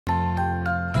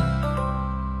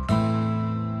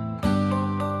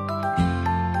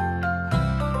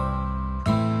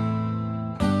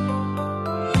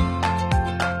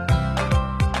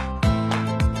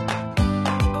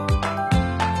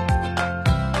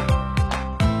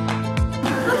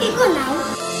we go now?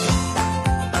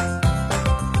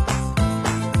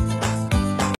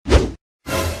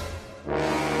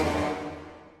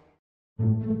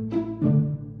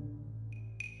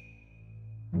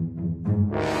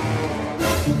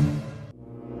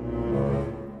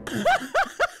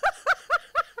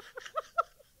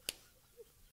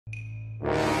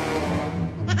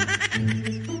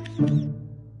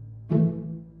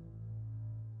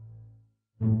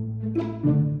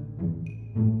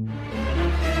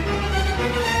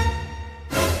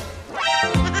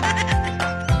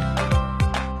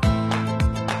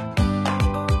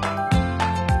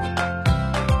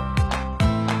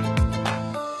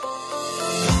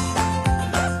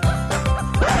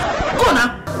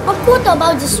 What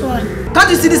about this one? Can't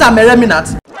you see these are my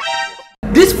remnants?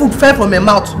 This food fell from my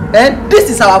mouth. And this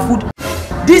is our food.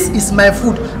 This is my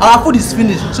food. Our food is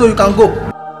finished, so you can go.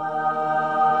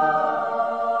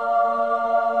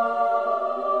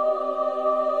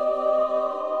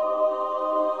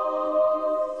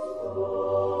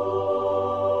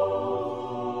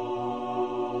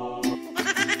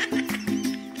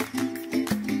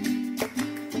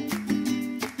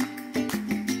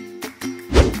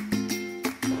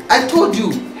 I told you,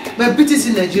 my BTC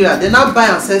in Nigeria, they now buy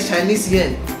and sell Chinese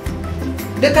yen.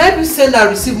 They can even send and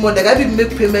receive money, they can even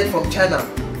make payment from China.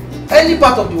 Any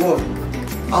part of the world.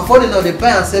 And funny now, they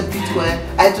buy and sell Bitcoin,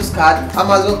 iTunes card,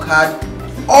 Amazon card,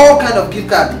 all kind of gift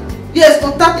card. Yes,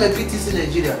 contact my BTC in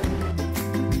Nigeria.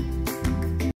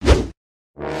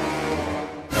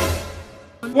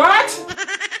 What?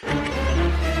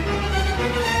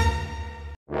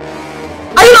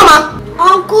 Are you normal?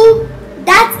 Uncle,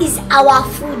 that is our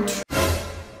food.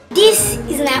 This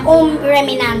is my own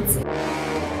remnant.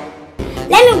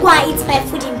 Let me go and eat my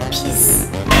food in peace.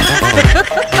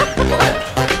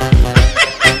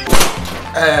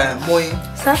 Moi,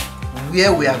 Sir?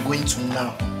 where we are going to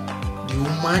now, the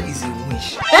woman is a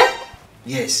witch. Eh?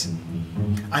 Yes.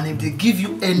 And if they give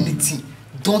you anything,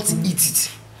 don't eat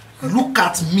it. Look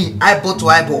at me, eyeball to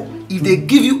eyeball. If they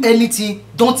give you anything,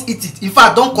 don't eat it. In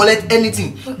fact, don't collect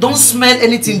anything. Don't smell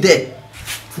anything there.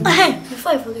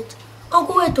 Before I forget,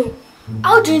 Uncle Weto,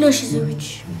 how do you know she's a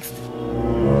witch?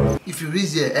 If you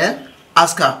reach here,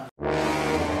 ask her.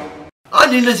 How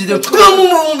do you know she's a witch?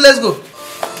 Let's go.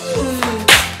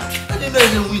 How do you know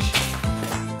she's a witch?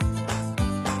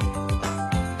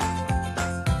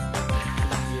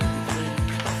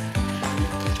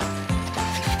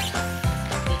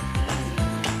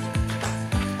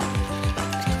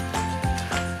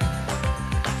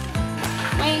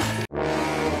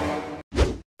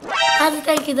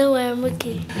 Thank you, don't worry, I'm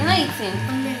okay. You're not eating?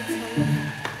 I'm not eating.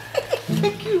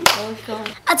 Thank you. Welcome.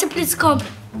 Auntie, please come.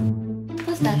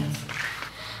 What's that?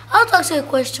 I'll ask you a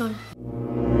question.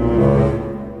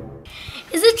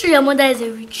 Is it true your mother is a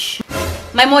witch?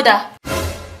 My mother?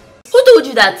 Who told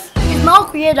you that? It's my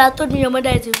uncle here that told me your mother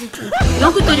is a witch. Your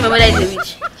uncle told you my mother is a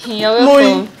witch? You're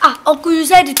welcome. Uncle, you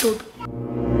said it all.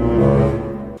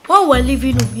 When we were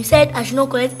leaving home, you said I should not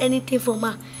collect anything from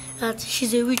her. That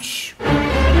she's a witch.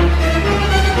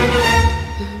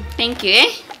 Thank you,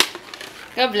 eh?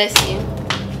 God bless you. You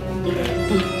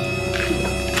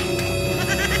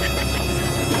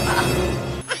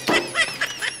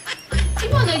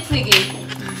want to eat again?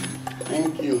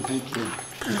 Thank you, thank you.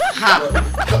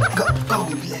 God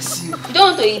will bless you. You don't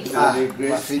want to eat?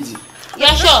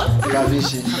 You're sure?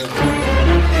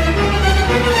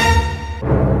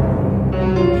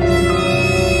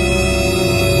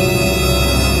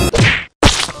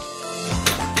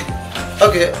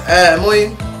 Okay,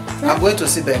 Moi, I'm going to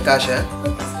sit there and cash, eh?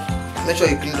 Okay, sir. Make sure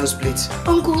you clean those plates.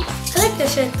 Uncle, I like the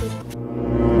shirt too.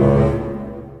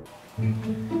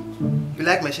 You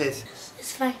like my shirt?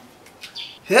 It's fine.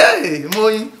 Hey,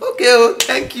 Moi. Okay, oh,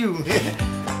 thank you.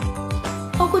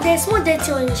 Uncle, there's more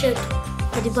dirty on your shirt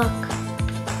at the back.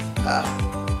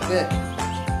 Yeah.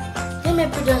 Let me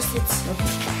put those seats.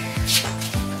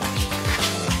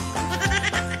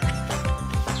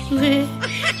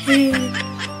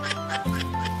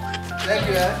 Thank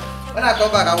you, eh? When I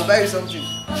come back, I will buy you something.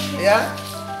 Okay. Yeah?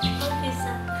 Okay,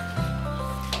 sir.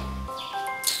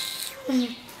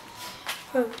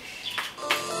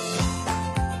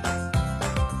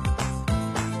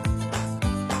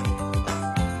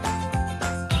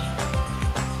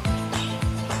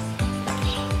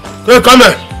 Hey, come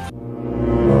here.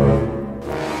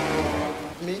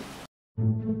 Me?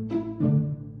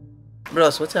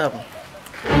 Bros, what's happened?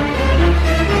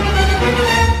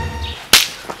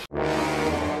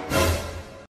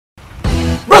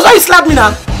 Bros, why you slap me now?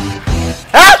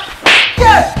 Eh?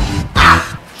 Yeah!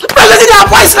 Bros, let that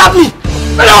boy slap me!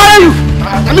 Where are you?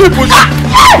 I'm in the push.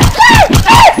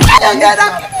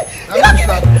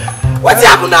 What's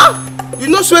happening now? You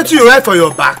know sweat you right for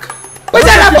your back. What's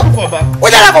that for back?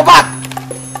 What's that for back?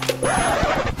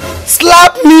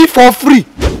 Slap me for free.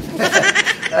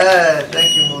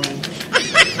 Thank you, mommy.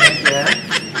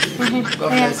 Thank you. God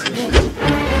bless you.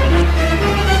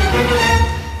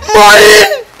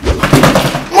 Money!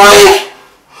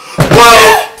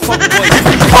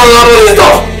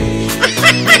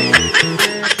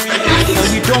 And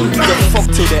we don't give a fuck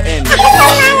till the end.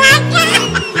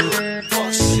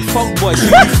 Fuck boys, we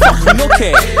fuck, we no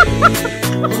care.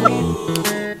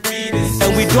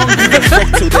 And we don't give a fuck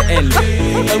till the end.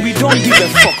 And we don't give a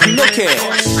fuck, we no care.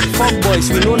 Fuck boys,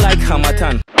 we don't like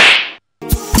Hamatan.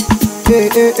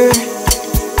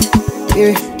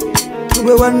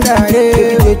 We wonder,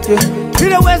 you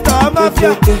know where's the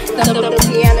mafia?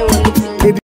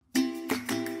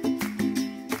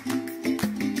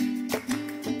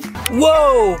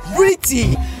 Whoa,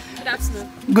 pretty. Good afternoon.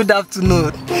 Good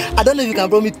afternoon. I don't know if you can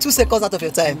borrow me 2 seconds out of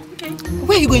your time. Okay.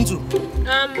 Where are you going to?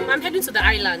 I'm heading to the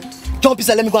island. Jump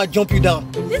inside, let me go and jump you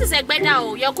down. This is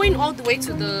Egbedao. You're going all the way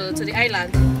to the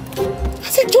island. I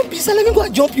said jump inside, let me go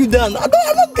and jump you down. I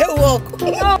don't get work.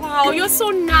 Oh wow, you're so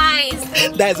nice.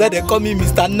 That's why they call me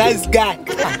Mr. Nice Guy.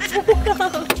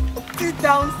 Sit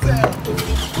down, sir.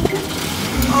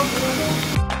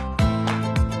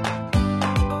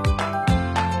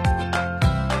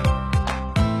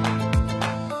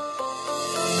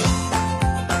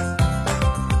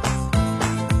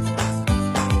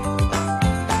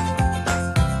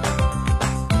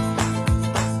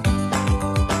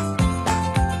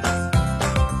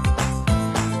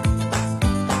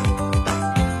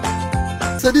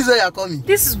 So this is where you're coming?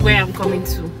 This is where I'm coming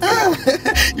to.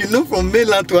 You know, from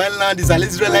mainland to island is an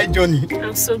Israelite journey.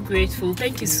 I'm so grateful.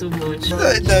 Thank you so much.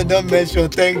 No, don't mention,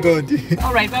 thank God.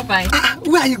 Alright, bye-bye.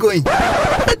 Where are you going?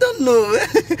 I don't know.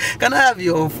 Can I have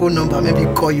your phone number? Maybe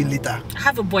call you later. I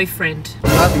have a boyfriend. You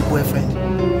have a boyfriend?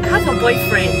 I have a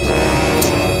boyfriend.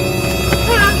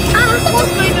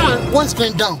 What's going on? What's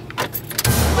going down?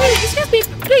 Wait, excuse me,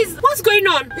 please. What's going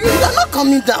on? You are not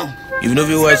coming down. You know if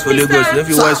you wise for Lagos, you know if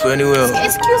you wise for anywhere.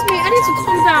 Excuse me, I need to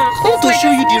calm down. I want to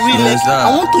show you the real Lekki. I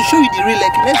want to show you the real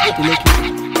Lekki. Let's go to Lekki.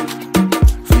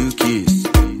 Few keys.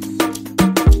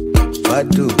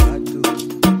 Badu.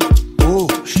 Oh,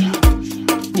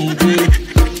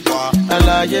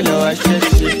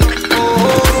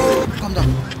 Calm down.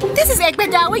 This is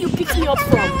Egbeda. Where you picking me up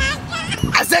from?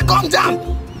 I said calm down.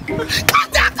 Calm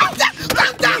down, calm down,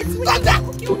 calm down, calm down.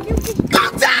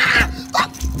 Calm down.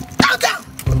 Calm down.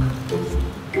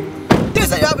 You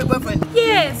say you have a boyfriend?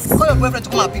 Yes. Call your boyfriend to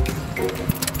come and pick you.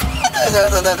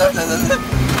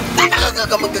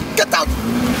 Come on, get out.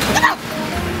 Get out.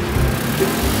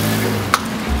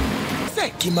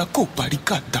 say Kimako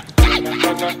Parikata.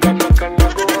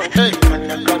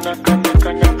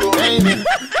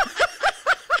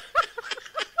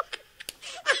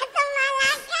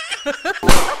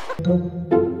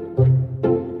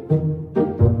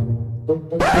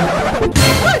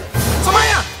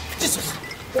 Samaya! Jesus!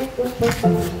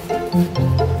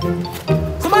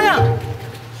 Samaya!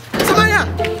 Samaya!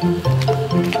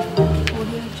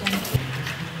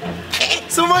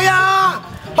 Samaya!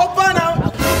 Hop on now!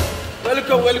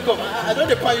 Welcome, welcome. I don't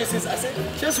depart you since I said,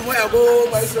 just Samaya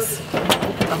go by yourself.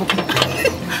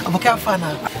 I'm fan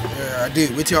now. I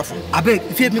did. Wait here for. I beg,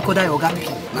 if you help me call that your guy.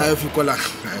 Now if you call her,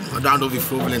 I don't know the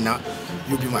problem now.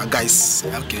 You be my guys.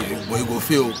 Okay, but you go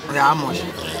fail. Yeah, how much?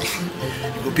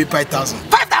 You go pay 5,000.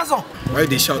 5,000! Why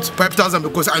they shout 5,000?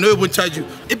 Because I know it won't charge you.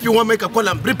 If you want to make a call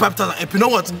and bring 5,000, if you know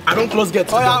what, I don't close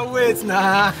gate. Oh yeah, wait,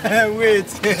 nah, wait.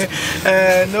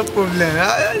 No problem.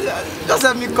 Just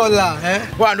let me call her.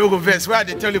 Why I don't go verse? Why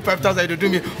they tell you 5,000 you do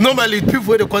me? Normally people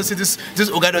when they consider this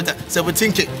Oga daughter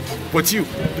 17K, but you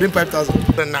bring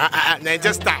 5,000. Nah,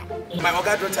 just start. My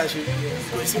Oga daughter should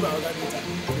go see my Oga daughter.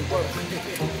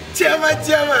 Chama.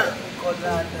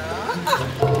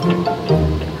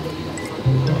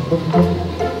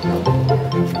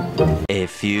 A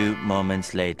few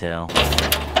moments later.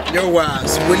 Yo,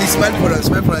 Smolly, smile for us.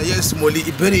 Yes, Smolly,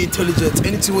 very intelligent.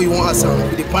 Anything you want to answer,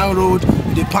 with the pan road,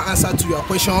 with the pan answer to your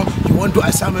question, you want to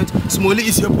assignment, Smolly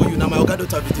is here for you. Now, my Oga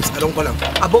daughter with this. I don't call him.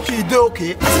 Aboki, you do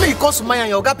okay? I see you call Sumaya and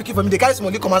your Oga picking for me. The guy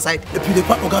Smolly come outside. If you the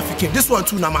pan Oga Fikim, this one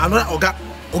too, now, another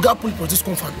Oga pull for this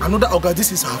confirm. Another Oga,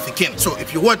 this is our Fikim. So,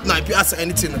 if you want now, if you ask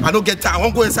anything, I don't get time. I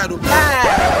won't go inside.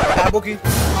 Aboki,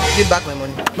 give back my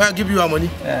money. May I give you our money?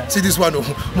 Yeah. See this one,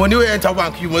 money will enter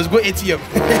bank, you must go ATM.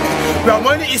 Your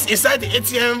money is inside the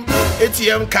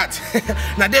ATM card.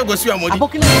 Now there go see your money.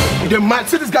 Aboki, the man,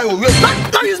 see this guy will wait.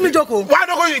 don't use me, Joko. Why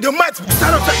not go you? The man,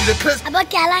 stand up in the place.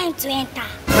 Aboki, allow him to enter.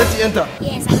 Let him enter.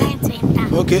 Yes, allow him to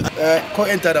enter. Okay, call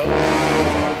enter now.